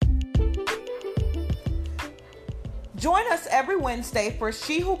Join us every Wednesday for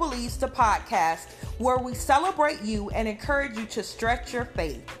She Who Believes the podcast, where we celebrate you and encourage you to stretch your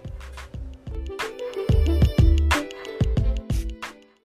faith.